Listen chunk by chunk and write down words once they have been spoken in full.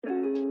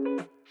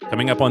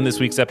Coming up on this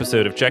week's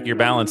episode of Check Your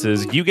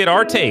Balances, you get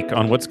our take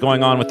on what's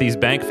going on with these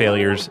bank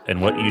failures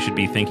and what you should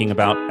be thinking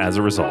about as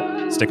a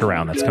result. Stick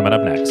around, that's coming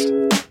up next.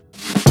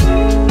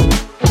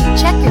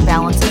 Check Your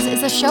Balances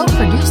is a show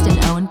produced and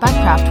owned by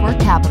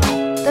Craftwork Capital.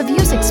 The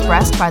views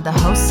expressed by the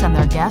hosts and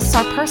their guests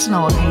are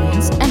personal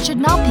opinions and should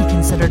not be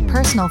considered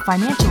personal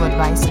financial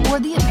advice or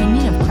the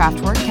opinion of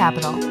Craftwork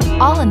Capital.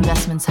 All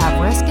investments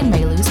have risk and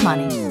may lose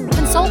money.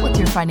 Consult with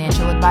your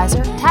financial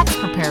advisor, tax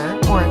preparer,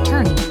 or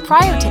attorney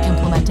prior to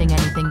implementing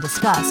anything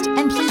discussed,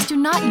 and please do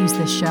not use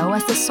this show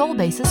as the sole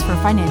basis for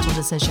financial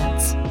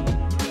decisions.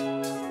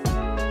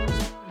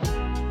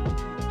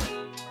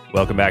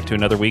 Welcome back to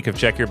another week of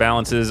Check Your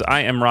Balances.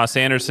 I am Ross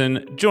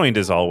Anderson, joined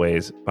as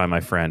always by my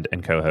friend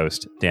and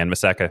co-host, Dan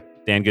Maseka.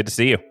 Dan, good to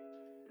see you.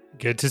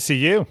 Good to see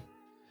you.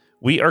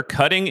 We are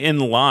cutting in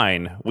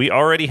line. We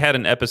already had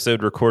an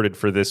episode recorded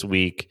for this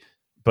week,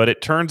 but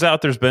it turns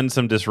out there's been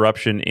some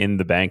disruption in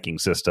the banking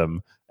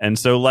system. And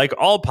so like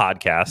all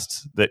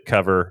podcasts that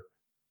cover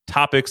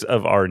topics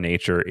of our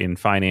nature in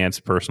finance,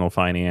 personal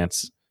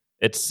finance,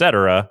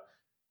 etc.,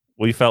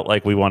 we felt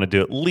like we wanted to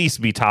at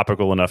least be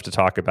topical enough to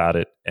talk about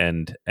it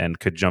and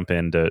could jump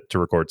in to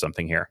record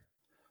something here.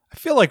 I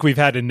feel like we've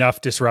had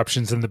enough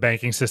disruptions in the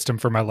banking system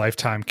for my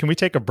lifetime. Can we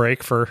take a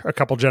break for a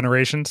couple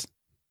generations?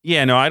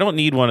 Yeah, no, I don't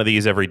need one of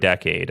these every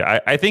decade.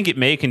 I think it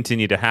may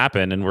continue to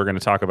happen, and we're going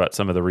to talk about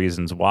some of the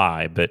reasons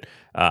why. But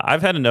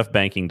I've had enough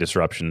banking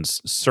disruptions,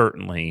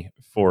 certainly,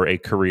 for a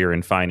career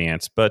in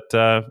finance. But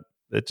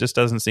it just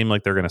doesn't seem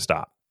like they're going to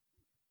stop.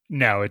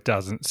 No, it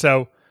doesn't.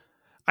 So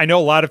I know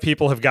a lot of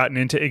people have gotten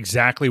into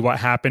exactly what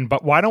happened,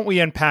 but why don't we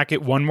unpack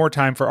it one more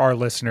time for our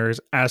listeners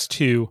as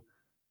to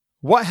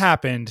what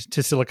happened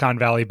to Silicon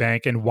Valley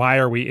Bank and why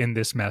are we in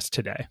this mess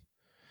today?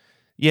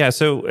 Yeah,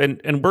 so,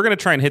 and we're going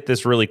to try and hit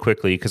this really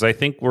quickly because I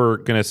think we're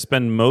going to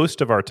spend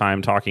most of our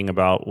time talking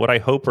about what I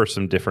hope are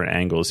some different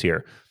angles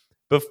here.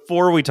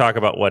 Before we talk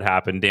about what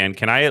happened, Dan,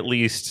 can I at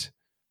least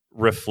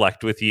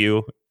reflect with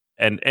you?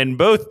 And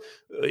both,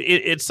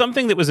 it's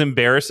something that was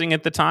embarrassing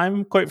at the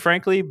time, quite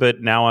frankly, but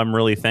now I'm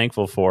really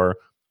thankful for.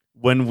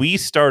 When we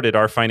started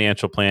our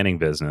financial planning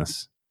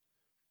business,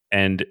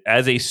 and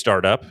as a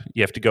startup,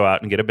 you have to go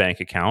out and get a bank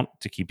account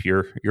to keep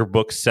your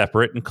books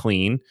separate and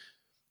clean.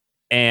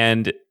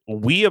 And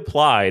we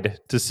applied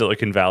to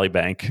Silicon Valley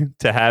Bank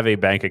to have a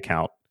bank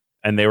account,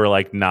 and they were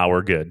like, "Nah,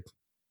 we're good."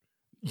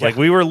 Yeah. Like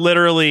we were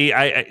literally,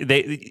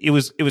 it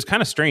was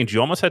kind of strange. You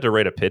almost had to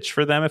write a pitch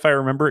for them, if I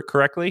remember it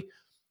correctly,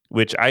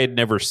 which I had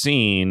never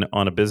seen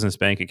on a business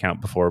bank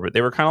account before. But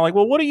they were kind of like,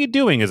 "Well, what are you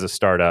doing as a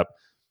startup?"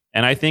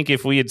 And I think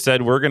if we had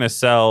said we're going to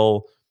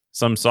sell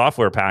some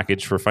software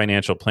package for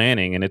financial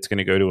planning and it's going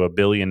to go to $1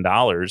 billion,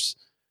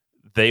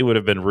 they would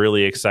have been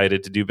really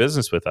excited to do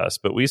business with us.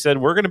 But we said,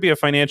 we're going to be a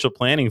financial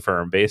planning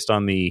firm based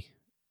on the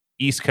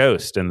East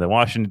Coast and the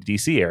Washington,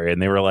 D.C. area. And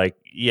they were like,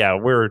 yeah,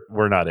 we're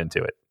not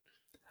into it.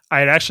 I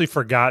had actually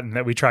forgotten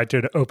that we tried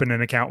to open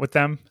an account with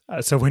them.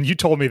 So when you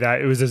told me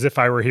that, it was as if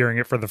I were hearing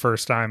it for the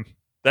first time.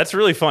 That's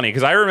really funny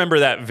because I remember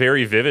that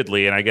very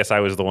vividly. And I guess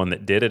I was the one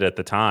that did it at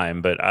the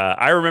time. But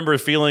I remember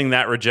feeling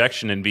that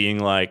rejection and being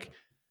like,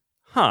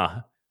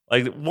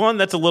 like, one,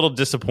 that's a little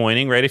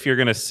disappointing, right? If you're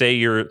going to say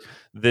you're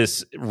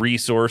this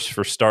resource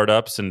for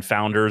startups and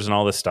founders and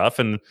all this stuff.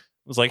 And it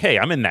was like, hey,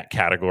 I'm in that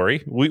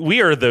category.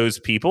 We are those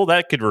people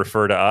that could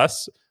refer to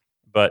us.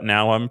 But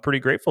now I'm pretty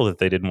grateful that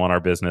they didn't want our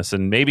business.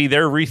 And maybe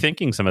they're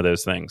rethinking some of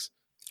those things.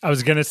 I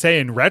was going to say,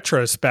 in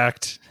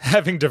retrospect,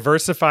 having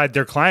diversified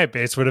their client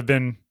base would have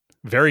been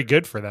very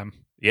good for them.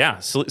 Yeah.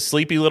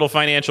 Sleepy little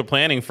financial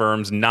planning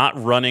firms not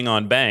running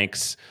on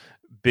banks.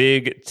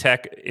 Big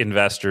tech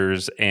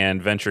investors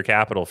and venture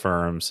capital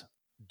firms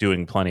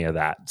doing plenty of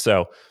that.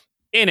 So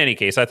in any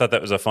case, I thought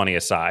that was a funny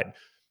aside.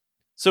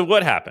 So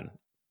what happened?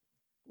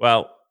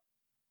 Well,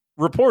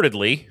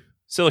 reportedly,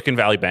 Silicon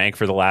Valley Bank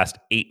for the last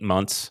 8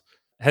 months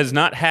has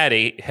not had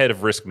a head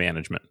of risk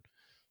management.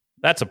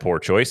 That's a poor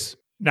choice.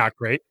 Not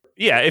great.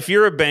 Yeah, if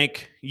you're a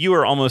bank, you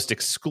are almost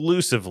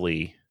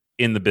exclusively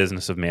in the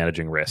business of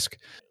managing risk.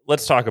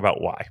 Let's talk about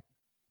why.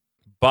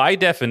 By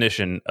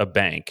definition, a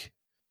bank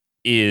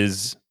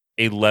is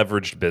a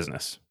leveraged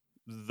business.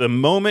 The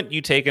moment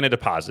you take in a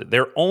deposit,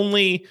 their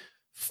only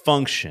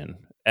function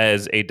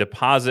as a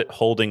deposit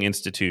holding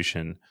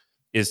institution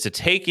is to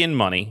take in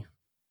money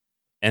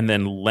and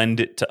then lend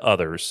it to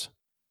others.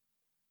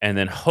 And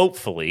then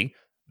hopefully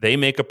they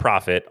make a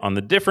profit on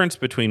the difference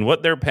between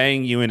what they're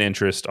paying you in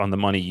interest on the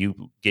money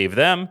you gave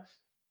them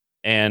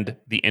and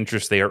the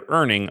interest they are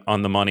earning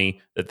on the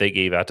money that they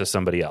gave out to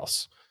somebody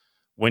else.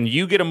 When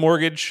you get a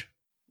mortgage,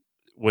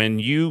 when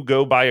you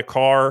go buy a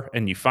car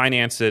and you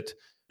finance it,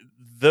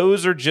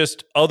 those are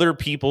just other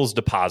people's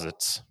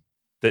deposits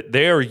that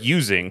they are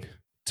using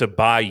to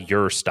buy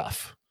your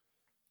stuff.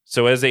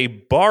 So as a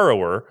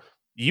borrower,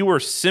 you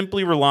are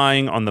simply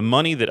relying on the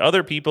money that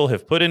other people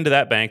have put into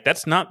that bank.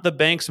 That's not the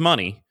bank's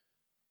money.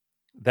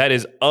 That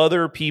is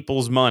other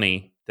people's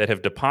money that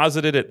have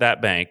deposited at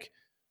that bank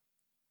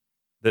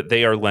that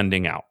they are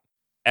lending out.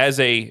 As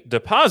a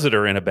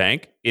depositor in a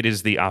bank, it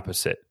is the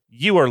opposite.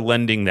 You are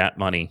lending that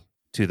money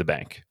to the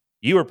bank.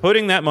 You are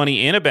putting that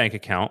money in a bank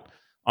account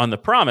on the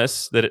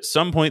promise that at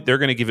some point they're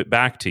going to give it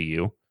back to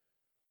you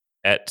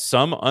at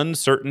some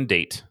uncertain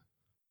date.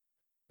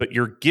 But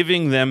you're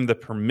giving them the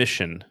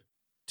permission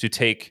to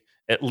take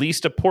at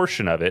least a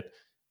portion of it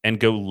and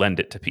go lend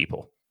it to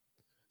people.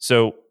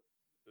 So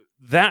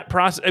that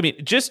process, I mean,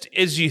 just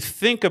as you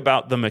think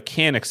about the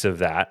mechanics of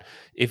that,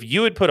 if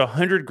you had put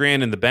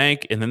 $100,000 in the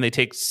bank and then they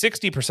take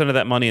 60% of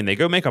that money and they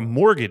go make a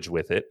mortgage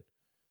with it,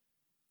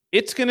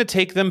 it's going to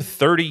take them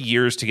 30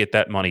 years to get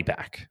that money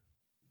back.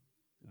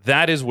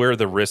 That is where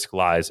the risk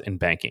lies in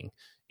banking,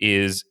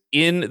 is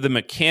in the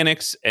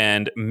mechanics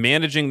and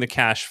managing the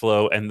cash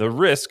flow and the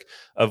risk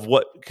of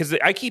what, because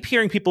I keep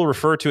hearing people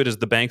refer to it as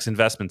the bank's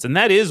investments, and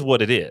that is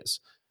what it is.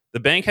 The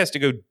bank has to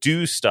go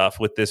do stuff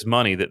with this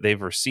money that they've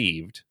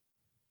received.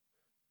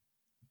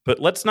 But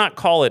let's not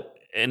call it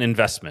an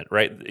investment,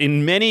 right?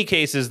 In many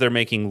cases, they're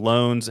making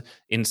loans.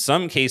 In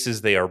some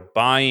cases, they are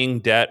buying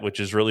debt, which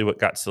is really what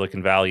got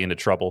Silicon Valley into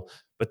trouble.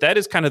 But that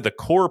is kind of the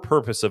core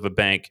purpose of a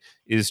bank,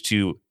 is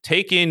to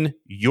take in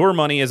your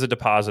money as a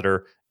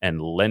depositor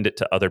and lend it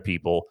to other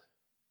people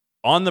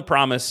on the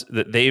promise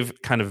that they've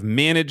kind of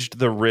managed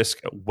the risk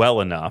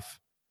well enough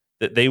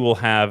that they will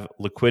have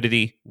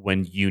liquidity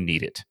when you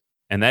need it.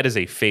 And that is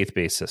a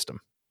faith-based system.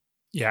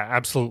 Yeah,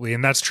 absolutely.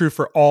 And that's true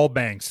for all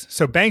banks.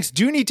 So banks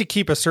do need to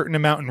keep a certain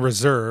amount in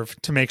reserve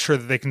to make sure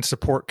that they can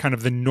support kind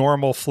of the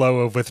normal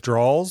flow of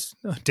withdrawals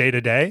day to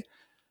day.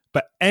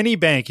 But any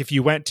bank, if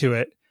you went to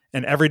it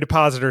and every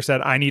depositor said,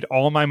 I need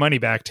all my money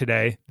back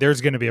today, there's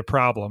going to be a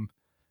problem.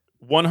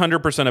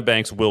 100% of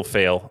banks will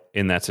fail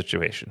in that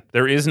situation.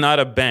 There is not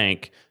a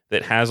bank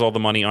that has all the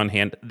money on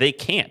hand. They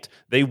can't.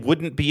 They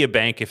wouldn't be a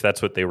bank if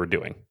that's what they were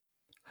doing.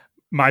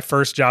 My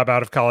first job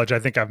out of college, I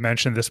think I've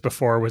mentioned this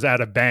before, was at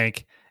a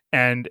bank.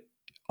 And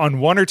on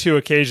one or two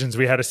occasions,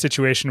 we had a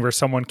situation where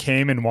someone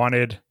came and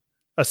wanted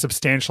a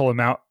substantial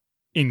amount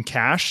in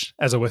cash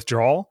as a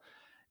withdrawal.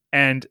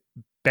 And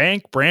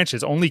bank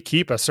branches only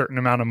keep a certain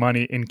amount of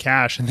money in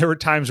cash. And there were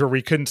times where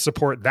we couldn't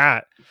support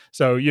that.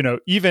 So,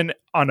 even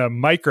on a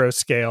micro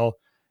scale,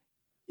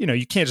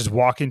 you can't just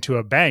walk into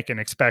a bank and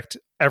expect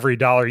every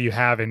dollar you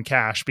have in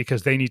cash,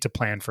 because they need to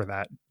plan for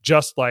that.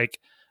 Just like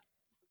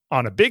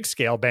on a big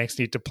scale, banks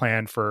need to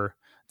plan for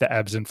the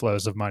ebbs and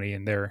flows of money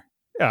in their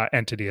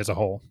entity as a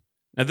whole.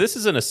 Now, this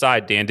is an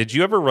aside, Dan. Did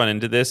you ever run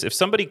into this? If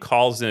somebody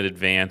calls in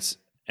advance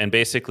and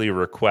basically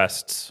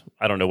requests,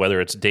 I don't know whether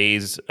it's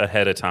days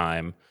ahead of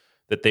time,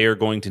 that they are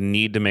going to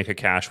need to make a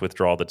cash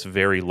withdrawal that's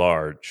very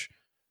large,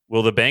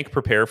 will the bank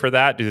prepare for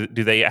that? Do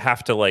they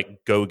have to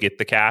go get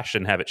the cash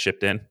and have it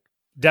shipped in?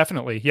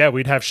 Definitely. Yeah,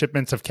 we'd have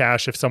shipments of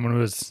cash if someone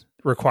was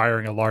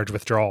requiring a large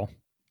withdrawal.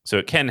 So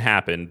it can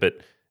happen, but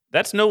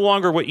that's no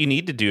longer what you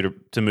need to do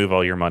to move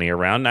all your money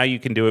around. Now you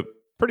can do it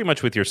pretty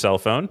much with your cell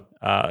phone.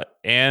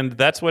 And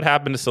that's what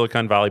happened to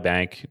Silicon Valley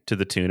Bank, to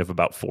the tune of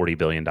about $40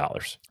 billion.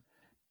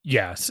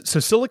 Yes. So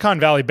Silicon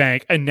Valley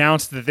Bank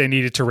announced that they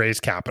needed to raise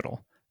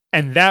capital.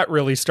 And that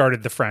really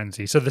started the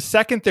frenzy. So the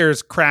second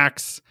there's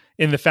cracks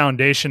in the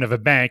foundation of a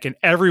bank and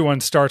everyone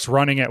starts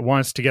running at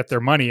once to get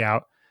their money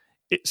out,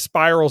 it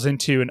spirals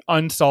into an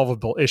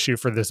unsolvable issue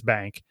for this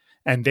bank.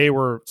 And they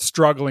were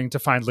struggling to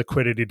find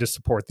liquidity to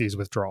support these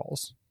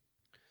withdrawals.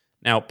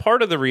 Now,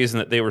 part of the reason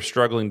that they were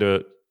struggling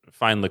to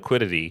find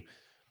liquidity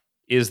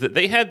is that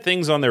they had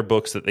things on their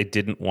books that they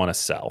didn't want to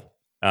sell.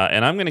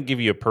 And I'm going to give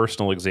you a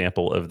personal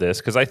example of this,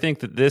 because I think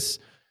that this,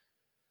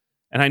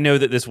 and I know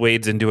that this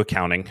wades into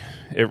accounting.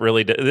 It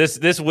really does.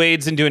 This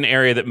wades into an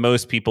area that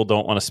most people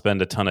don't want to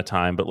spend a ton of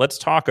time. But let's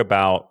talk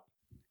about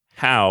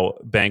how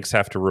banks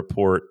have to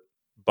report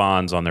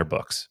bonds on their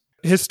books.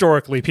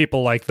 Historically,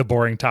 people like the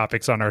boring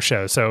topics on our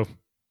show. So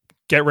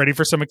get ready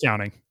for some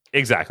accounting.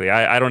 Exactly.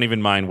 I don't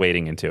even mind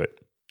wading into it.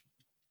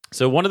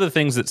 So one of the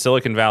things that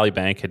Silicon Valley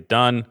Bank had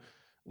done,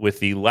 with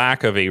the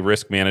lack of a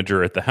risk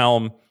manager at the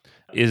helm,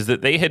 is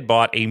that they had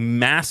bought a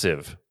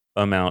massive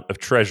amount of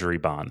treasury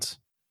bonds.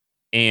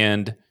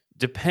 And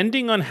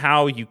depending on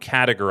how you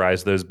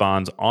categorize those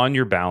bonds on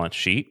your balance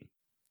sheet,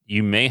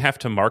 you may have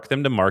to mark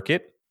them to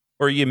market,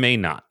 or you may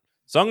not.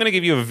 So I'm going to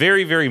give you a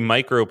very, very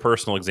micro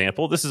personal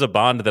example. This is a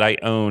bond that I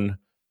own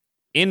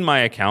in my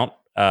account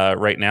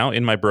right now,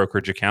 in my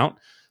brokerage account.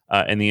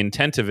 And the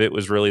intent of it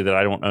was really that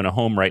I don't own a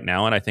home right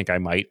now, and I think I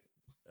might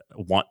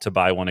want to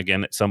buy one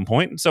again at some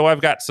point. And so I've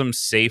got some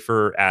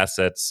safer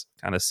assets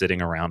kind of sitting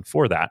around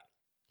for that.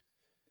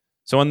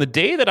 So on the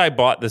day that I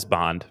bought this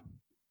bond,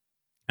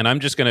 and I'm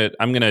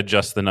going to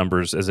adjust the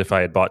numbers as if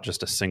I had bought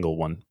just a single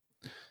one,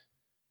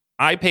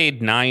 I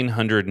paid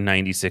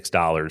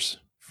 $996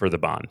 for the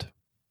bond.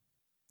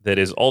 That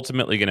is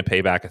ultimately going to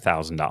pay back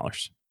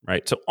 $1,000,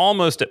 right? So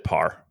almost at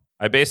par.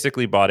 I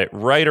basically bought it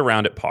right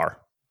around at par.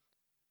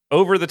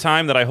 Over the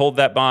time that I hold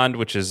that bond,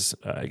 which is,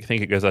 I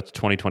think it goes up to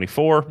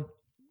 2024,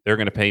 they're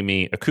going to pay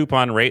me a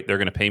coupon rate. They're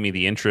going to pay me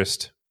the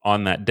interest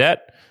on that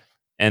debt.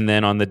 And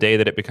then on the day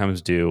that it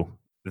becomes due,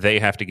 they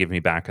have to give me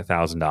back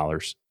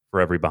 $1,000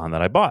 for every bond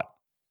that I bought.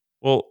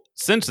 Well,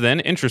 since then,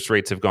 interest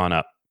rates have gone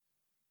up.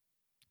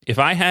 If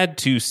I had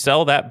to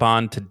sell that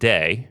bond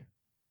today,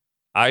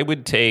 I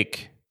would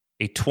take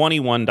a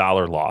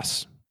 $21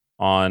 loss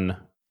on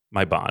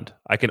my bond.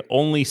 I can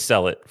only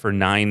sell it for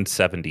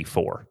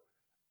 $9.74.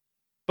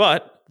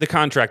 But the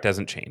contract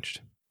hasn't changed.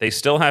 They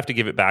still have to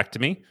give it back to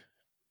me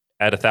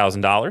at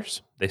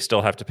 $1,000. They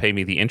still have to pay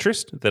me the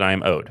interest that I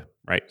am owed,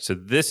 right? So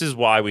this is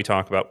why we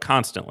talk about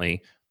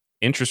constantly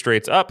interest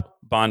rates up,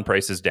 bond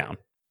prices down.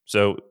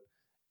 So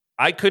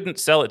I couldn't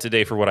sell it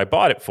today for what I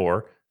bought it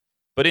for,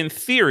 but in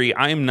theory,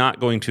 I am not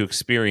going to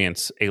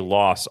experience a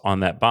loss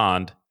on that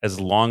bond as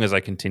long as I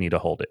continue to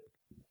hold it.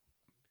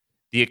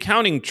 The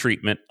accounting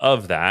treatment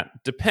of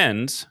that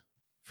depends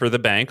for the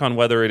bank on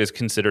whether it is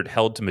considered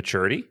held to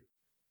maturity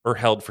or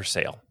held for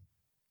sale.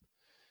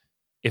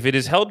 If it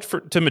is held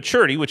to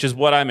maturity, which is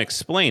what I'm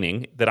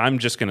explaining, that I'm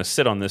just going to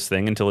sit on this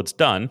thing until it's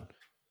done,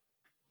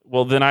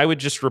 well, then I would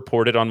just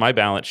report it on my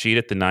balance sheet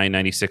at the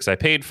 $9.96 I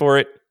paid for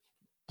it,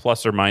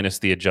 plus or minus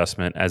the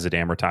adjustment as it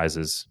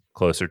amortizes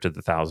closer to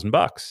the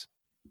 $1,000.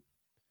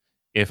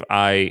 If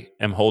I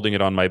am holding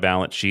it on my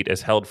balance sheet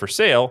as held for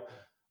sale,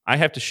 I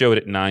have to show it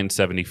at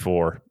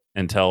 $9.74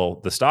 and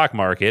tell the stock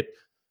market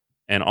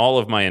and all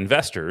of my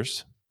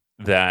investors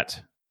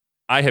that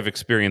I have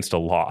experienced a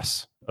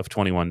loss of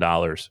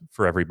 $21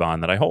 for every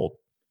bond that I hold.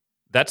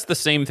 That's the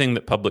same thing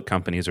that public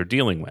companies are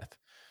dealing with.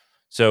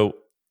 So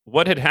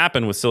what had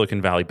happened with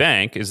Silicon Valley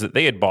Bank is that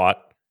they had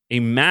bought a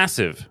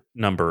massive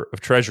number of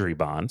treasury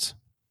bonds.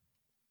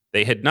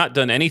 They had not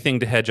done anything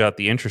to hedge out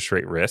the interest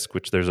rate risk,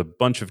 which there's a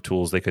bunch of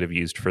tools they could have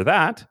used for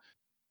that.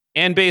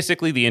 And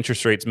basically the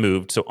interest rates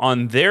moved. So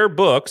on their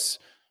books,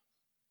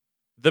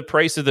 the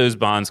price of those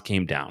bonds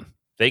came down.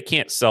 They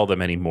can't sell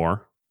them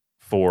anymore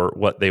for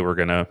what they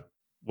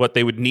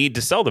would need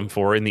to sell them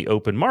for in the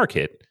open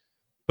market.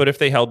 But if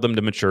they held them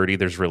to maturity,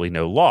 there's really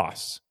no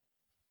loss.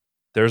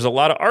 There's a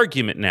lot of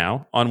argument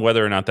now on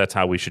whether or not that's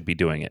how we should be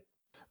doing it.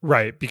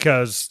 Right,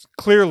 because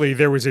clearly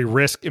there was a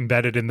risk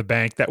embedded in the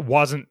bank that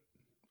wasn't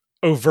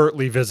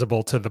overtly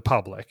visible to the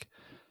public.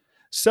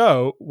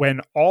 So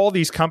when all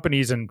these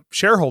companies and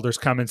shareholders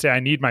come and say, I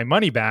need my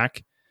money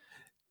back,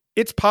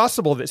 it's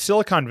possible that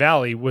Silicon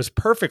Valley was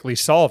perfectly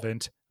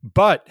solvent,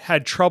 but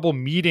had trouble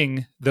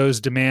meeting those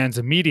demands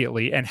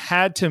immediately and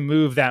had to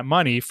move that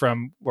money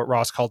from what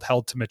Ross called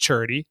held to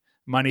maturity,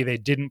 money they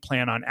didn't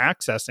plan on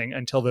accessing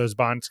until those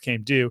bonds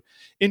came due,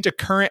 into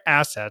current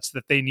assets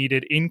that they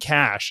needed in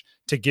cash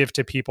to give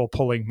to people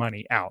pulling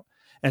money out.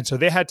 And so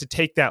they had to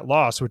take that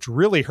loss, which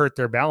really hurt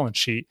their balance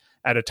sheet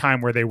at a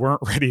time where they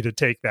weren't ready to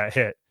take that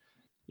hit.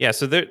 Yeah,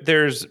 so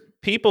there's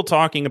people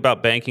talking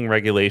about banking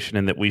regulation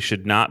and that we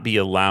should not be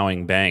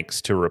allowing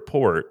banks to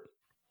report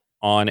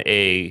on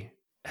a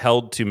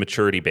held to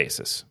maturity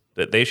basis,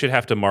 that they should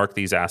have to mark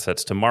these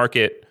assets to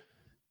market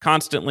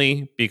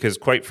constantly because,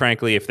 quite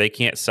frankly, if they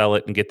can't sell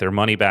it and get their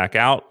money back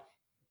out,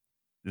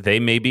 they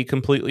may be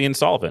completely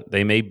insolvent.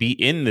 They may be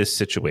in this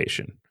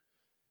situation.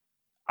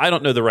 I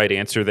don't know the right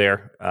answer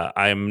there.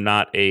 I'm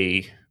not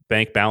a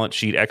bank balance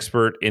sheet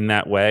expert in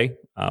that way.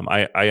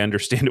 I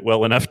understand it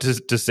well enough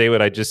to say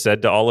what I just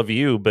said to all of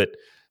you, but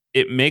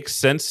it makes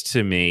sense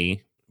to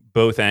me,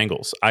 both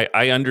angles.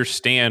 I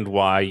understand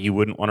why you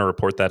wouldn't want to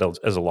report that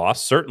as a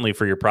loss, certainly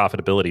for your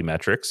profitability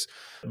metrics,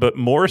 but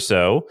more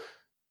so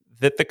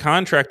that the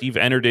contract you've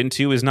entered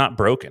into is not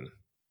broken.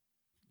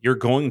 You're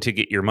going to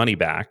get your money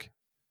back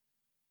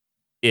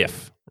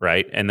if,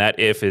 right? And that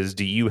if is,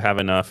 do you have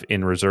enough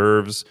in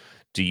reserves?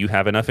 Do you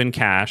have enough in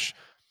cash?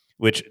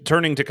 Which,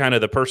 turning to kind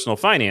of the personal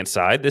finance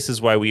side, this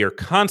is why we are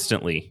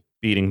constantly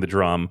beating the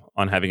drum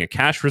on having a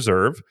cash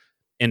reserve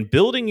and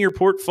building your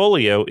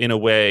portfolio in a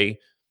way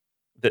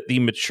that the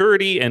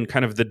maturity and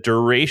kind of the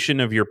duration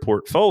of your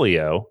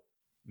portfolio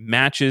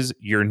matches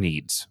your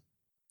needs.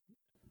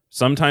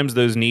 Sometimes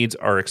those needs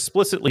are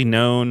explicitly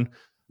known.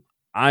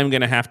 I'm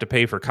going to have to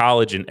pay for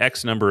college in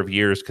X number of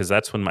years because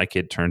that's when my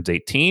kid turns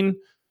 18.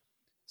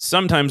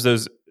 Sometimes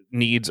those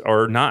needs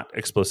are not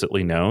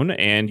explicitly known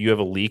and you have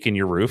a leak in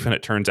your roof and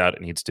it turns out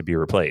it needs to be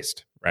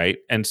replaced, right?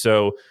 And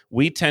so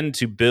we tend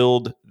to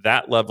build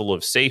that level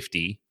of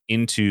safety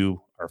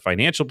into our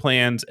financial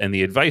plans and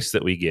the advice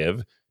that we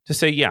give to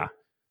say, yeah,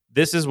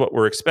 this is what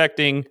we're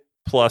expecting,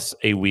 plus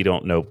a we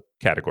don't know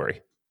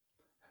category.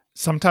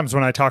 Sometimes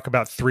when I talk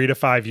about 3 to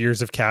 5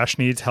 years of cash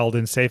needs held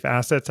in safe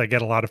assets, I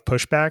get a lot of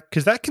pushback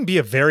because that can be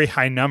a very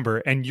high number.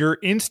 And your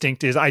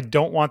instinct is, I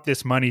don't want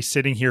this money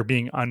sitting here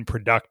being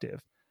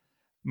unproductive.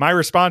 My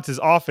response is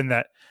often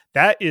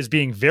that is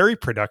being very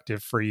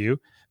productive for you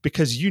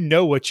because you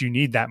know what you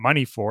need that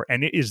money for,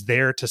 and it is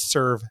there to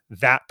serve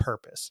that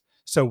purpose.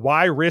 So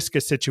why risk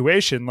a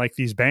situation like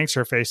these banks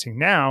are facing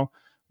now,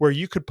 where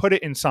you could put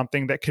it in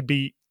something that could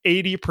be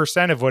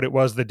 80% of what it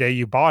was the day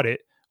you bought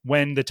it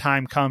when the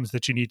time comes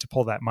that you need to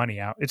pull that money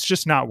out? It's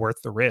just not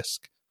worth the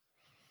risk.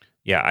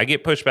 Yeah, I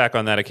get pushback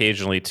on that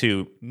occasionally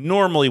too,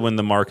 normally when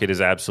the market is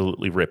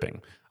absolutely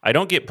ripping. I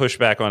don't get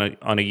pushback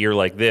on a year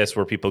like this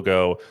where people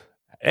go,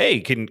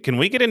 hey, can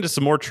we get into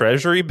some more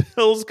treasury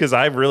bills? Because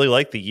I really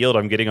like the yield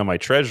I'm getting on my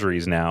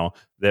treasuries now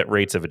that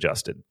rates have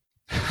adjusted.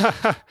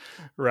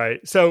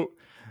 Right. So,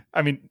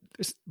 I mean,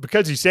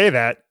 because you say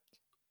that,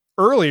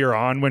 earlier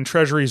on when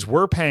treasuries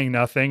were paying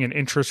nothing and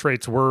interest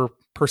rates were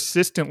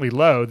persistently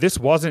low, this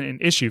wasn't an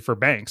issue for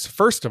banks.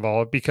 First of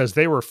all, because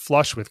they were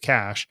flush with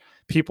cash.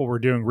 People were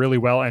doing really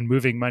well and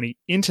moving money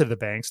into the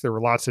banks. There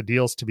were lots of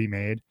deals to be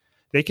made.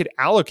 They could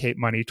allocate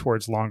money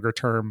towards longer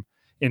term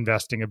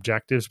investing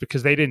objectives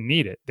because they didn't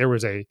need it. There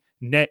was a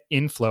net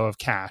inflow of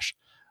cash.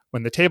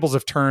 When the tables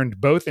have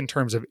turned, both in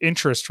terms of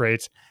interest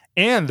rates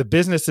and the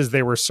businesses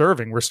they were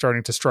serving were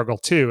starting to struggle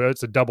too.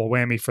 It's a double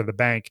whammy for the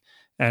bank.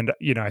 And,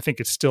 I think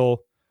it still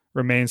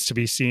remains to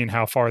be seen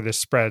how far this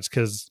spreads,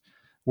 because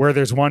where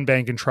there's one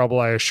bank in trouble,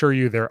 I assure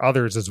you there are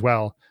others as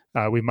well.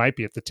 We might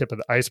be at the tip of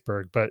the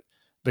iceberg, but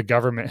the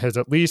government has,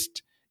 at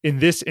least in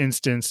this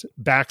instance,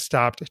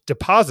 backstopped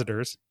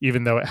depositors,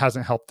 even though it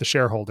hasn't helped the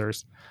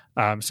shareholders.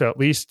 So at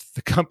least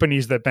the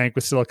companies that bank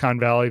with Silicon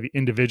Valley, the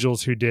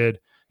individuals who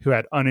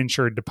had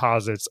uninsured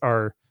deposits,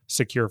 are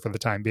secure for the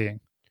time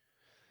being.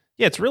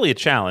 Yeah, it's really a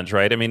challenge,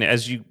 right? I mean,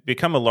 as you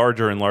become a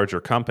larger and larger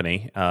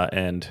company,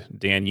 and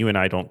Dan, you and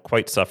I don't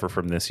quite suffer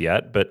from this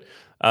yet, but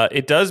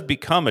it does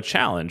become a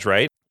challenge,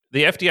 right?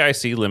 The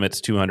FDIC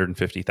limits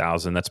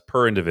 $250,000. That's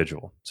per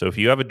individual. So if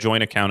you have a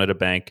joint account at a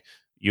bank,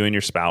 you and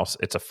your spouse,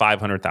 it's a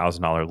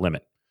 $500,000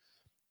 limit.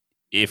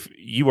 If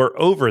you are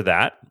over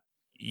that,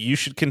 you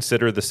should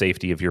consider the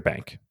safety of your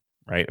bank,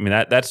 right? I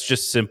mean, that's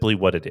just simply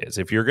what it is.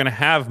 If you're going to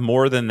have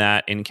more than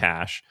that in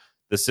cash,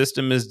 the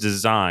system is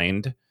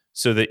designed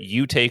so that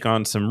you take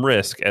on some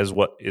risk as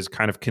what is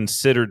kind of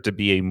considered to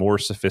be a more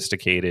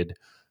sophisticated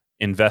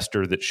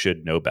investor that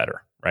should know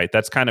better, right?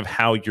 That's kind of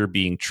how you're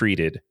being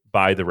treated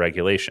by the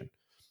regulation.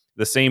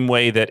 The same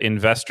way that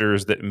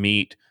investors that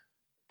meet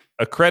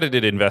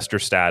accredited investor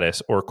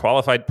status or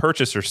qualified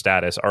purchaser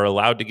status are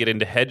allowed to get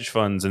into hedge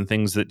funds and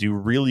things that do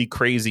really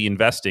crazy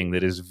investing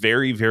that is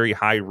very, very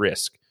high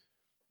risk.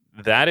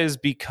 That is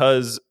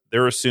because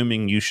they're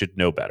assuming you should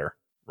know better,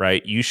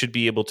 right? You should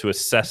be able to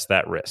assess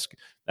that risk.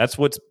 That's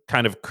what's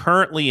kind of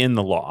currently in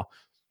the law.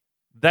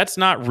 That's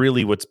not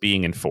really what's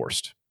being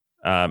enforced,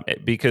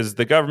 because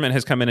the government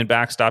has come in and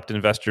backstopped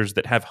investors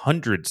that have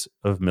hundreds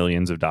of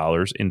millions of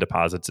dollars in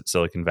deposits at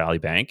Silicon Valley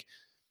Bank.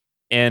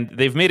 And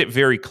they've made it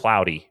very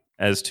cloudy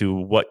as to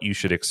what you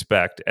should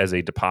expect as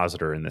a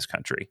depositor in this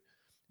country.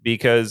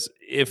 Because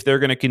if they're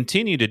going to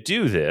continue to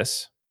do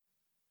this,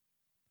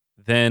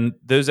 then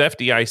those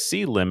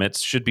FDIC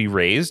limits should be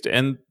raised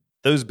and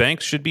those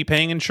banks should be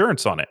paying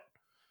insurance on it,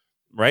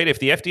 right? If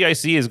the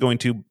FDIC is going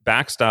to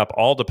backstop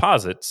all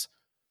deposits,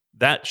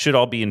 that should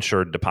all be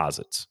insured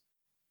deposits.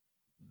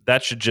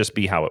 That should just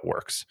be how it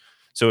works.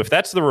 So if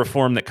that's the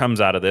reform that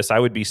comes out of this, I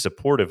would be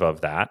supportive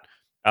of that,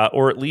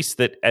 or at least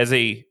that as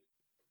a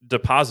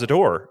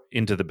depositor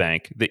into the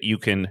bank, that you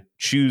can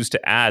choose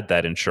to add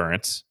that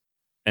insurance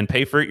and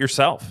pay for it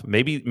yourself.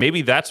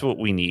 Maybe that's what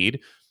we need,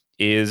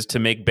 is to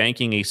make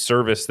banking a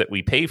service that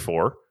we pay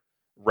for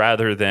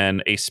rather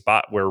than a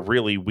spot where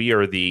really we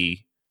are the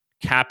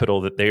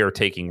capital that they are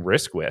taking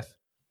risk with.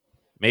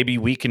 Maybe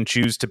we can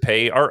choose to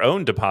pay our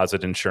own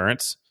deposit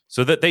insurance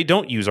so that they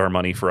don't use our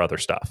money for other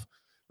stuff,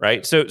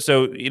 right? So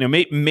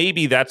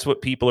maybe that's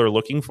what people are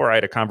looking for. I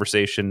had a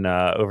conversation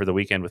over the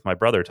weekend with my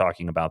brother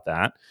talking about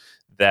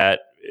that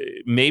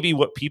maybe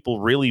what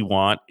people really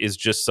want is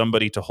just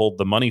somebody to hold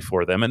the money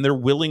for them, and they're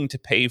willing to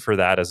pay for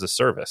that as a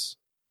service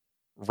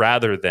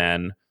rather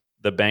than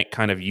the bank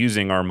kind of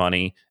using our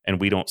money and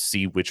we don't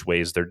see which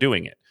ways they're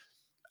doing it.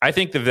 I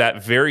think of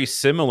that very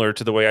similar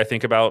to the way I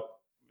think about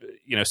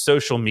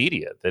social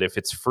media, that if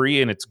it's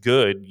free and it's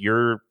good,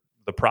 you're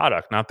the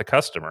product, not the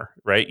customer,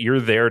 right? You're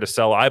there to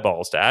sell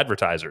eyeballs to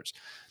advertisers.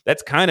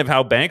 That's kind of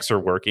how banks are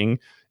working,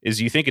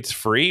 is you think it's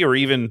free, or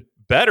even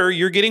better,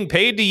 you're getting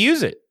paid to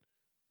use it.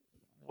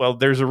 Well,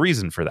 there's a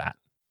reason for that.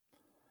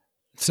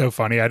 It's so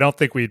funny. I don't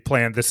think we'd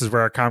planned this is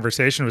where our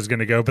conversation was going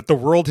to go, but the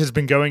world has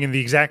been going in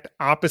the exact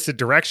opposite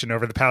direction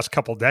over the past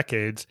couple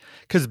decades,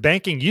 because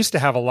banking used to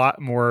have a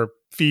lot more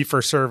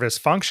fee-for-service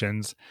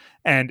functions,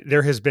 and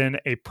there has been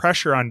a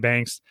pressure on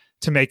banks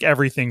to make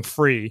everything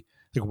free.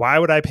 Like, why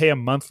would I pay a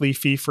monthly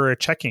fee for a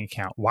checking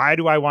account? Why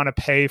do I want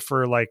to pay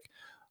for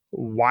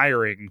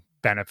wiring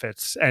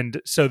benefits?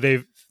 And so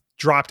they've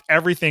dropped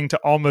everything to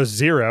almost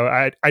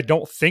zero. I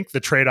don't think the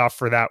trade-off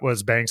for that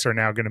was banks are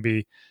now going to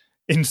be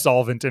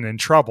insolvent and in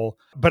trouble.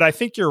 But I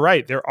think you're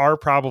right. There are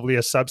probably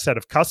a subset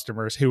of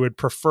customers who would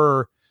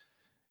prefer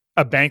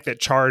a bank that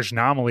charged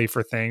nominally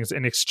for things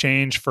in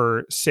exchange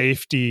for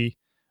safety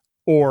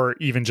or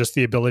even just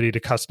the ability to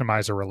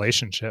customize a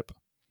relationship.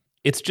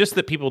 It's just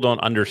that people don't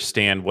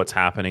understand what's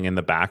happening in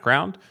the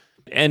background.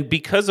 And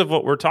because of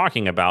what we're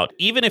talking about,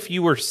 even if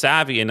you were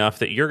savvy enough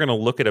that you're going to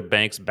look at a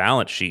bank's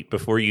balance sheet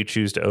before you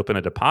choose to open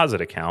a deposit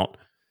account,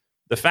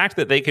 the fact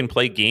that they can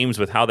play games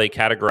with how they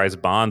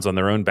categorize bonds on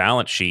their own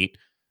balance sheet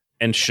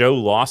and show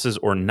losses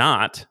or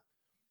not,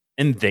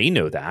 and they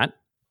know that,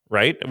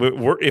 right?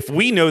 If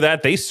we know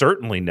that, they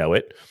certainly know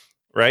it,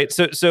 right?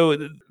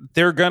 So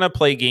they're going to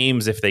play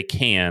games if they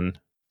can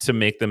to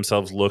make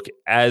themselves look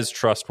as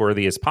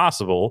trustworthy as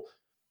possible.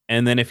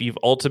 And then if you've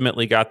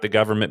ultimately got the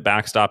government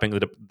backstopping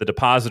the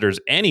depositors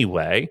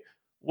anyway,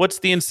 what's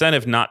the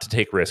incentive not to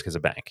take risk as a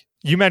bank?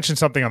 You mentioned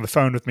something on the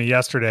phone with me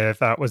yesterday I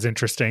thought was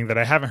interesting that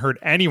I haven't heard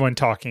anyone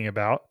talking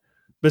about.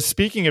 But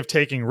speaking of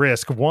taking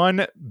risk,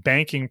 one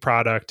banking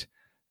product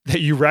that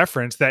you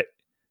referenced that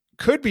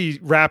could be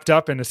wrapped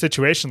up in a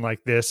situation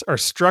like this are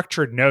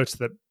structured notes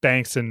that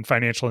banks and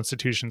financial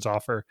institutions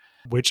offer,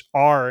 which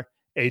are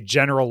a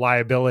general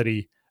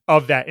liability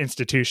of that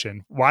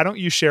institution. Why don't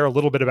you share a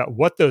little bit about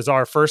what those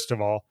are, first of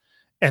all,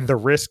 and the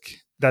risk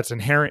that's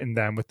inherent in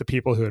them with the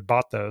people who had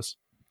bought those?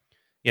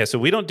 Yeah, so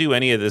we don't do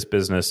any of this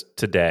business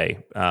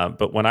today.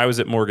 But when I was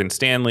at Morgan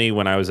Stanley,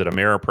 when I was at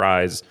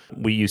Ameriprise,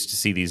 we used to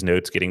see these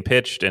notes getting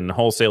pitched, and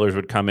wholesalers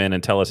would come in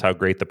and tell us how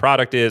great the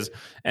product is.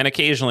 And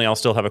occasionally, I'll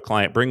still have a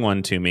client bring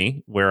one to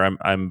me where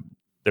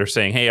they're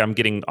saying, "Hey, I'm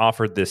getting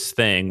offered this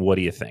thing. What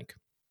do you think?"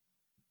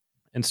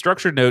 And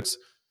structured notes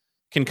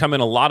can come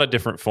in a lot of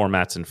different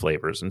formats and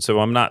flavors. And so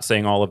I'm not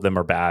saying all of them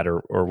are bad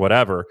or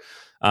whatever.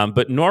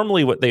 But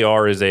normally, what they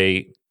are is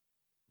a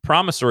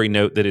promissory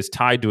note that is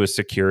tied to a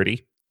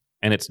security.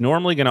 And it's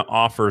normally going to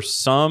offer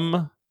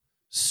some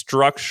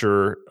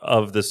structure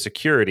of the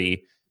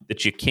security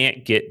that you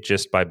can't get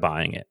just by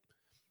buying it.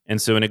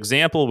 And so an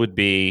example would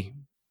be,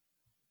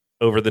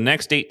 over the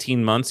next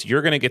 18 months,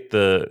 you're going to get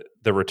the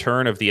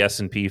return of the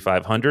S&P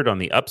 500 on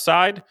the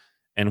upside,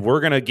 and we're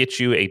going to get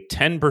you a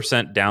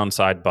 10%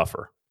 downside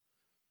buffer.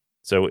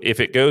 So if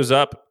it goes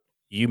up,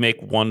 you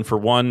make 1 for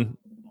 1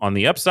 on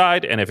the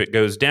upside, and if it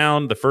goes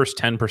down, the first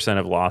 10%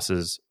 of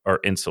losses are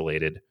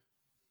insulated.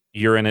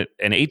 You're in an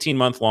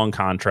 18-month-long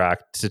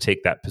contract to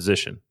take that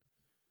position.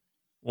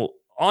 Well,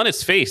 on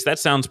its face, that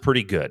sounds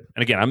pretty good.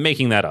 And again, I'm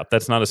making that up.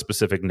 That's not a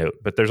specific note,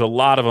 but there's a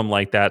lot of them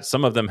like that.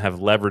 Some of them have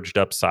leveraged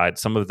upside.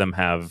 Some of them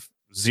have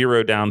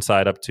zero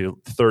downside up to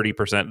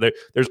 30%.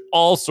 There's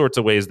all sorts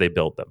of ways they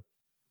build them.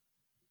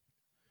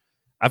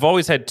 I've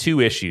always had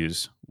 2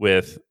 issues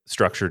with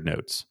structured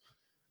notes.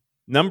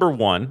 Number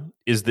one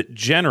is that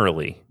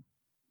generally,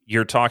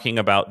 you're talking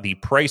about the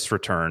price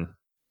return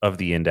of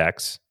the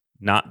index,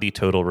 not the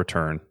total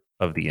return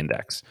of the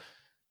index.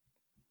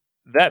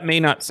 That may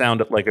not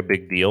sound like a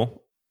big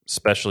deal,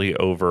 especially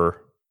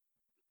over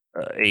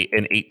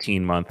an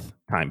 18-month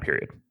time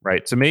period,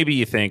 right? So maybe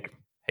you think,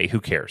 hey,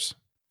 who cares?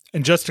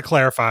 And just to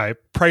clarify,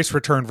 price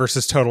return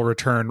versus total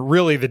return,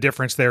 really the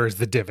difference there is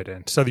the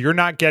dividend. So you're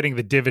not getting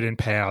the dividend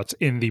payouts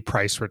in the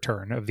price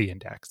return of the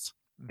index.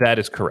 That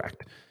is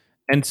correct.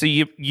 And so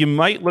you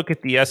might look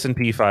at the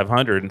S&P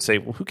 500 and say,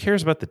 well, who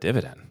cares about the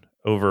dividend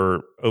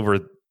over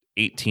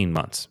 18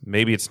 months?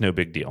 Maybe it's no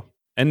big deal.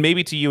 And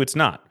maybe to you it's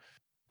not.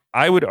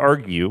 I would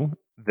argue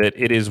that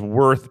it is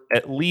worth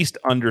at least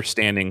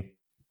understanding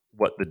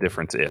what the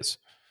difference is.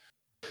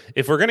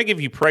 If we're going to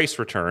give you price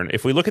return,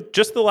 if we look at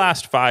just the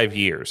last 5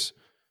 years,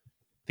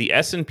 the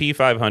S&P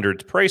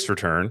 500's price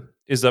return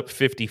is up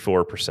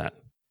 54%,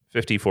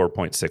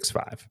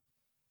 54.65.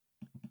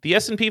 The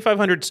S&P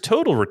 500's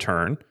total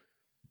return,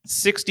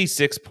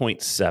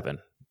 66.7.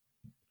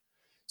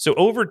 So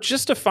over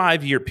just a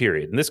 5-year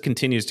period, and this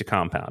continues to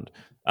compound,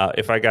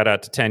 if I got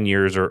out to 10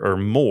 years or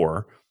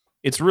more,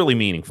 it's really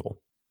meaningful.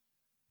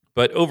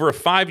 But over a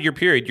 5-year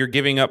period, you're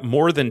giving up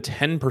more than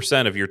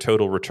 10% of your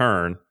total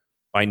return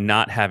by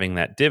not having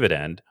that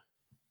dividend,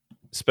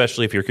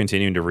 especially if you're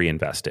continuing to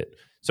reinvest it.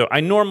 So I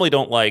normally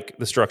don't like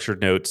the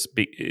structured notes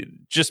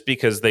just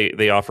because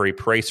they offer a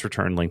price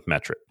return linked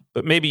metric.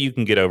 But maybe you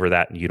can get over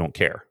that and you don't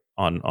care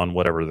on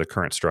whatever the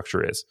current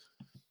structure is.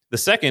 The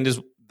second is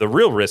the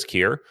real risk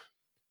here,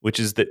 which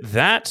is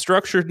that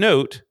structured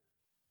note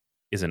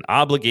is an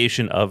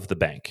obligation of the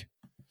bank.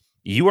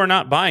 You are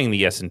not buying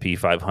the S&P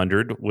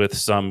 500 with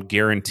some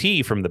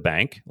guarantee from the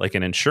bank, like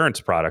an insurance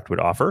product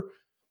would offer.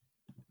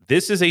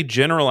 This is a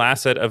general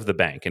asset of the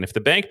bank. And if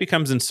the bank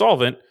becomes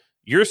insolvent,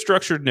 your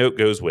structured note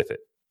goes with it.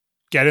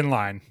 Get in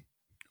line.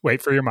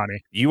 Wait for your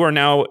money. You are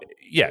now,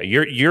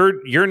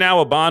 you're now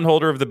a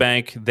bondholder of the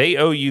bank. They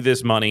owe you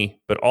this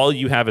money, but all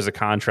you have is a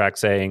contract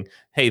saying,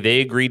 hey,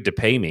 they agreed to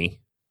pay me,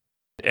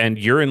 and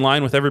you're in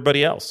line with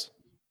everybody else.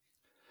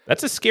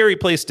 That's a scary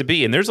place to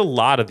be. And there's a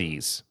lot of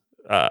these.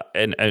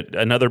 And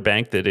another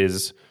bank that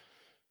is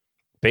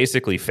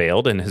basically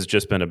failed and has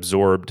just been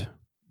absorbed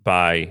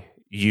by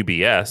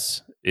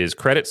UBS is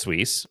Credit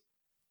Suisse.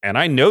 And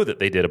I know that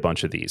they did a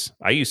bunch of these.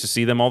 I used to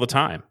see them all the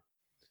time.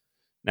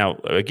 Now,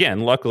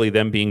 again, luckily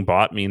them being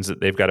bought means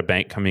that they've got a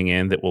bank coming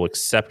in that will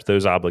accept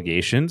those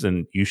obligations,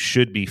 and you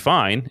should be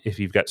fine if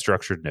you've got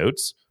structured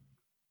notes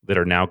that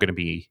are now going to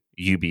be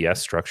UBS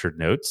structured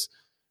notes.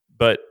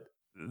 But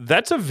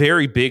that's a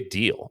very big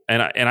deal.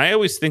 And I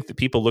always think that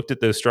people looked at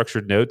those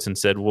structured notes and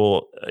said,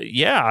 well,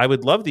 yeah, I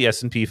would love the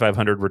S&P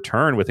 500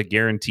 return with a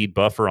guaranteed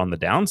buffer on the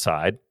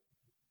downside,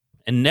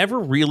 and never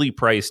really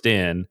priced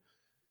in,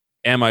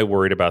 am I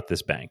worried about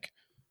this bank?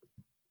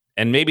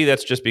 And maybe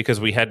that's just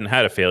because we hadn't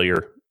had a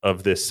failure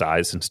of this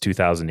size since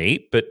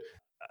 2008, but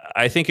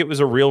I think it was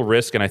a real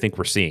risk, and I think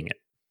we're seeing it.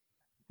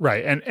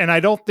 Right. And I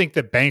don't think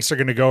that banks are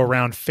going to go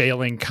around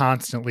failing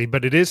constantly,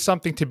 but it is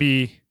something to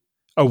be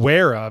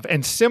aware of.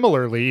 And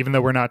similarly, even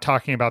though we're not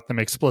talking about them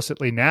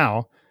explicitly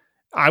now,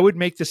 I would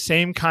make the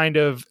same kind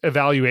of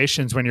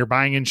evaluations when you're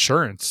buying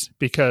insurance,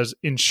 because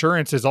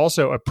insurance is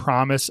also a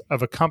promise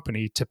of a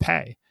company to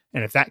pay.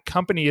 And if that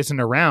company isn't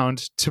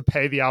around to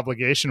pay the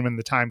obligation when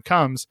the time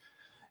comes,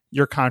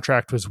 your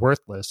contract was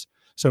worthless.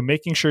 So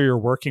making sure you're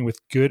working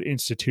with good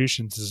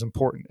institutions is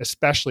important,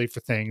 especially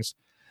for things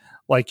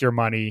like your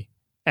money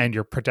and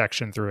your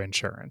protection through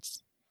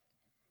insurance.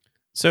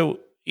 So,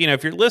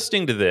 if you're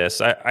listening to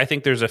this, I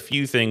think there's a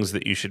few things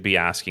that you should be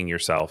asking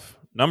yourself.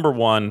 Number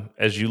one,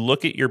 as you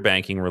look at your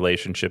banking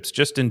relationships,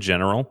 just in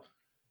general,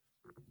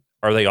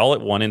 are they all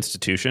at one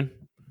institution?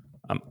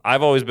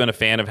 I've always been a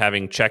fan of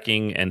having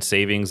checking and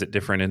savings at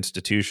different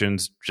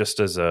institutions, just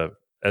as a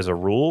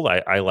rule.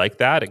 I like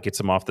that. It gets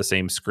them off the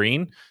same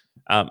screen.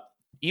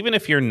 Even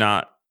if you're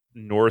not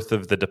north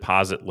of the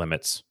deposit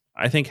limits,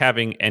 I think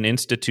having an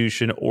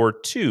institution or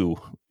two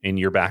in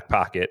your back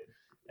pocket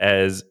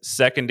as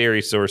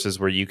secondary sources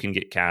where you can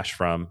get cash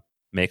from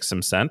makes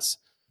some sense.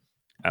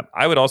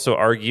 I would also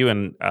argue,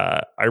 and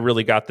I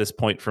really got this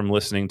point from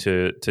listening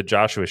to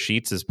Joshua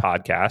Sheets'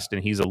 podcast,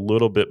 and he's a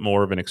little bit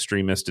more of an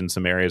extremist in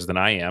some areas than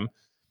I am,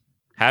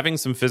 having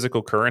some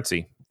physical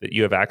currency that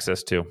you have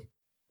access to.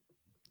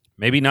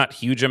 Maybe not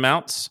huge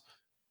amounts,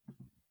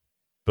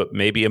 but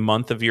maybe a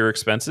month of your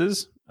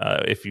expenses.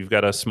 If you've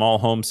got a small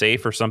home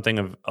safe or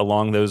something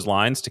along those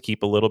lines to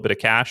keep a little bit of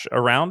cash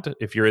around,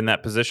 if you're in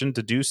that position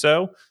to do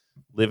so,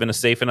 live in a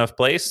safe enough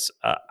place,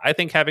 I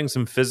think having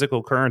some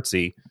physical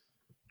currency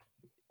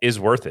is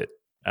worth it,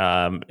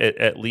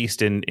 at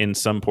least in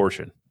some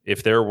portion.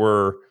 If there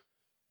were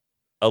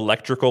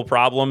electrical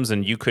problems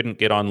and you couldn't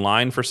get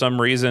online for some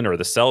reason, or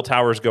the cell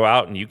towers go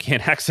out and you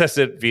can't access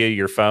it via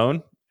your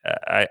phone,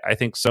 I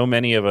think so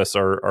many of us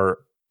are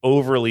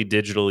overly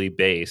digitally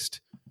based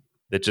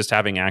that just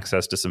having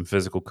access to some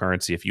physical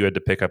currency, if you had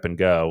to pick up and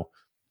go,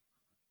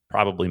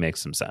 probably makes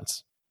some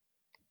sense.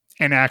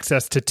 And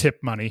access to tip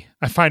money.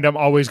 I find I'm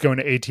always going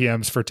to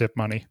ATMs for tip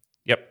money.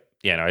 Yep.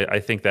 Yeah, no, I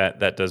think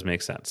that does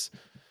make sense.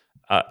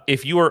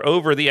 If you are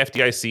over the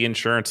FDIC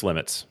insurance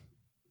limits,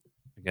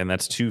 again,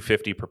 that's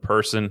 $250 per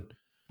person.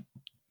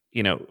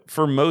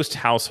 For most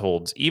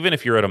households, even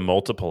if you're at a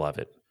multiple of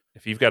it,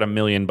 if you've got $1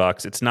 million,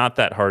 it's not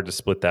that hard to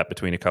split that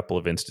between a couple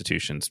of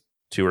institutions,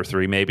 2 or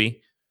 3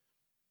 maybe.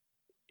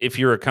 If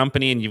you're a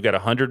company and you've got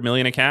 100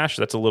 million of cash,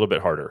 that's a little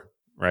bit harder,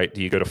 right?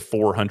 Do you go to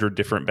 400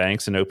 different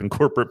banks and open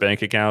corporate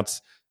bank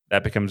accounts?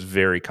 That becomes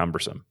very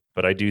cumbersome.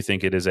 But I do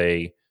think it's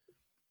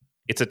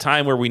a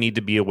time where we need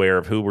to be aware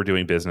of who we're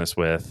doing business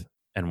with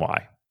and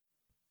why.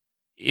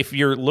 If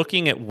you're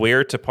looking at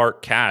where to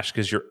park cash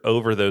because you're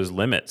over those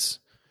limits,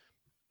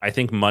 I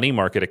think money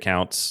market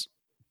accounts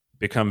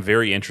become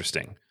very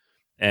interesting.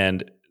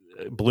 And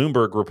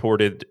Bloomberg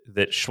reported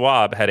that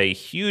Schwab had a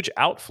huge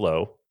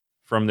outflow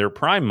from their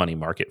prime money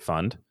market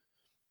fund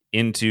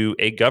into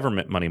a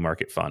government money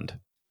market fund.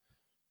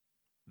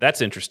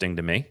 That's interesting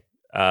to me.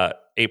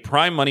 A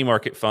prime money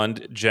market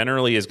fund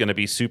generally is going to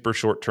be super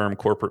short-term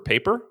corporate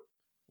paper,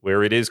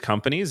 where it is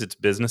companies, it's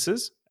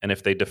businesses, and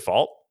if they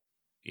default,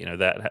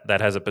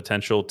 that has a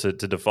potential to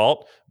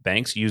default.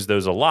 Banks use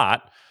those a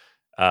lot.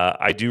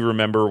 I do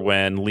remember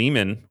when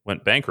Lehman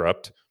went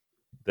bankrupt,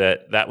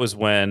 that was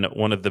when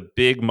one of the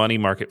big money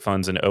market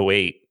funds in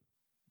 2008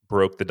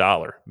 broke the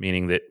dollar,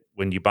 meaning that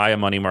when you buy a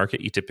money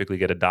market, you typically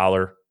get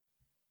 $1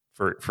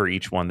 for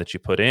each one that you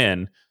put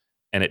in,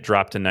 and it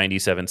dropped to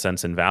 97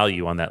 cents in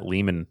value on that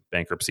Lehman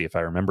bankruptcy, if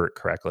I remember it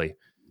correctly.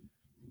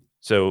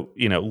 So,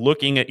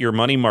 looking at your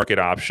money market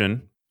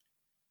option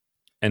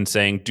and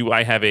saying, do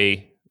I have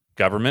a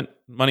government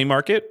money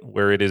market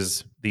where it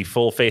is the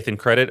full faith and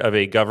credit of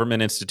a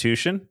government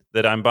institution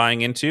that I'm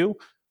buying into,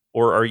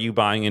 or are you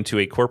buying into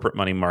a corporate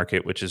money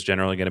market, which is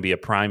generally going to be a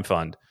prime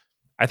fund?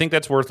 I think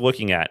that's worth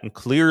looking at. And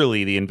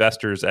clearly the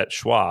investors at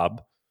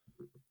Schwab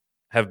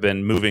have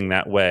been moving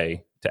that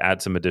way to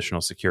add some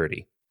additional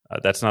security.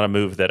 That's not a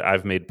move that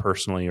I've made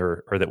personally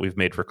or that we've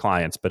made for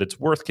clients, but it's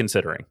worth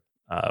considering.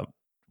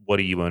 What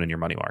do you own in your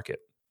money market?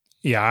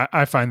 Yeah,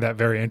 I find that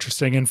very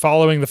interesting. And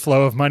following the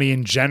flow of money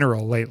in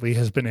general lately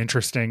has been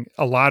interesting.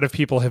 A lot of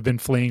people have been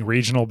fleeing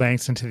regional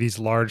banks into these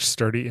large,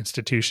 sturdy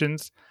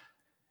institutions.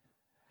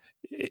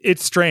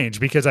 It's strange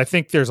because I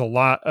think there's a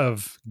lot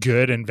of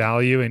good and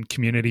value in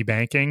community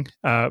banking.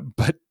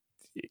 But,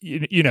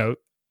 an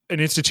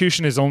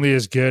institution is only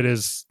as good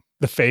as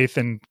the faith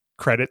and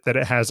credit that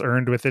it has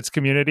earned with its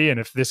community. And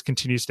if this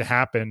continues to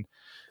happen,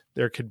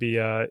 there could be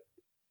a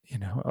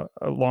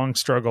long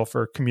struggle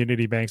for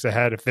community banks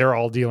ahead if they're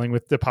all dealing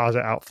with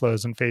deposit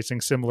outflows and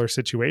facing similar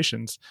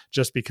situations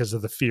just because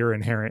of the fear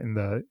inherent in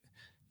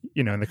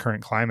the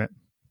current climate.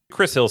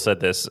 Chris Hill said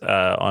this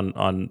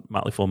on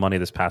Motley Fool Money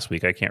this past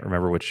week. I can't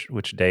remember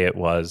which day it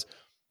was.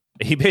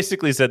 He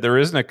basically said there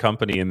isn't a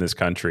company in this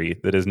country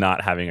that is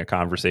not having a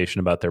conversation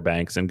about their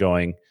banks and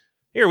going,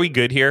 hey, are we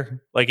good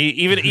here? Like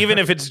even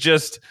if it's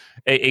just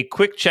a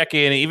quick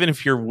check-in, even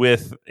if you're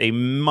with a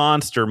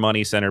monster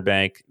money center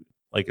bank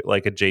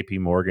like a JP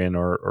Morgan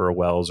or a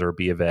Wells or a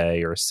B of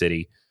A or a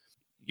Citi,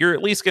 you're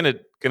at least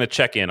gonna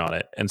check in on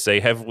it and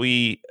say, have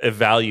we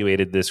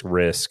evaluated this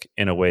risk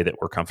in a way that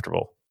we're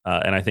comfortable?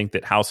 And I think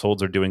that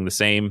households are doing the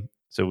same.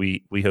 So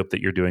we hope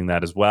that you're doing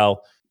that as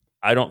well.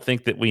 I don't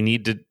think that we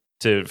need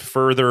to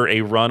further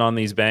a run on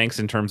these banks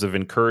in terms of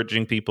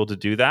encouraging people to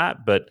do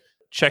that, but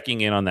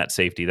checking in on that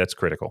safety, that's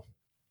critical.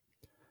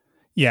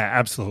 Yeah,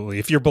 absolutely.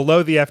 If you're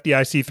below the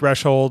FDIC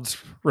thresholds,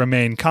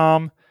 remain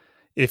calm.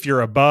 If you're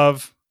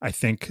above, I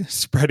think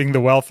spreading the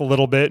wealth a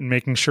little bit and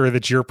making sure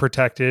that you're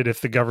protected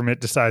if the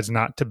government decides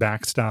not to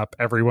backstop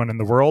everyone in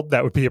the world,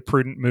 that would be a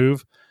prudent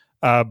move.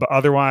 But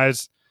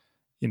otherwise,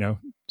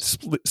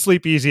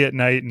 sleep easy at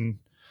night and,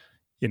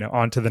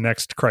 on to the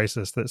next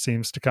crisis that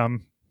seems to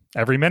come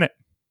every minute.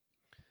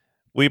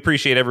 We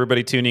appreciate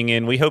everybody tuning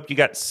in. We hope you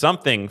got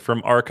something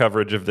from our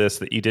coverage of this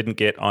that you didn't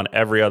get on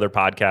every other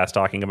podcast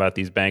talking about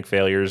these bank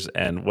failures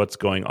and what's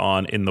going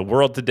on in the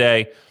world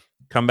today.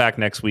 Come back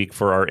next week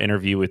for our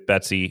interview with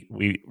Betsy.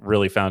 We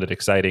really found it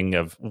exciting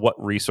of what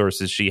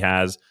resources she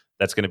has.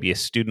 That's going to be a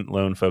student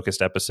loan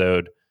focused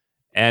episode.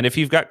 And if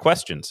you've got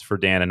questions for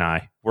Dan and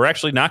I, we're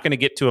actually not going to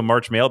get to a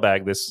March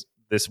mailbag this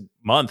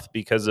month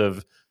because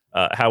of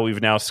how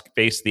we've now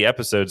spaced the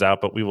episodes out,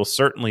 but we will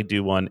certainly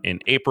do one in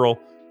April.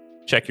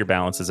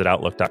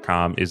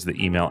 Checkyourbalances@outlook.com is the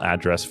email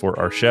address for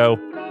our show.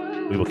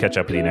 We will catch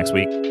up with you next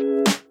week.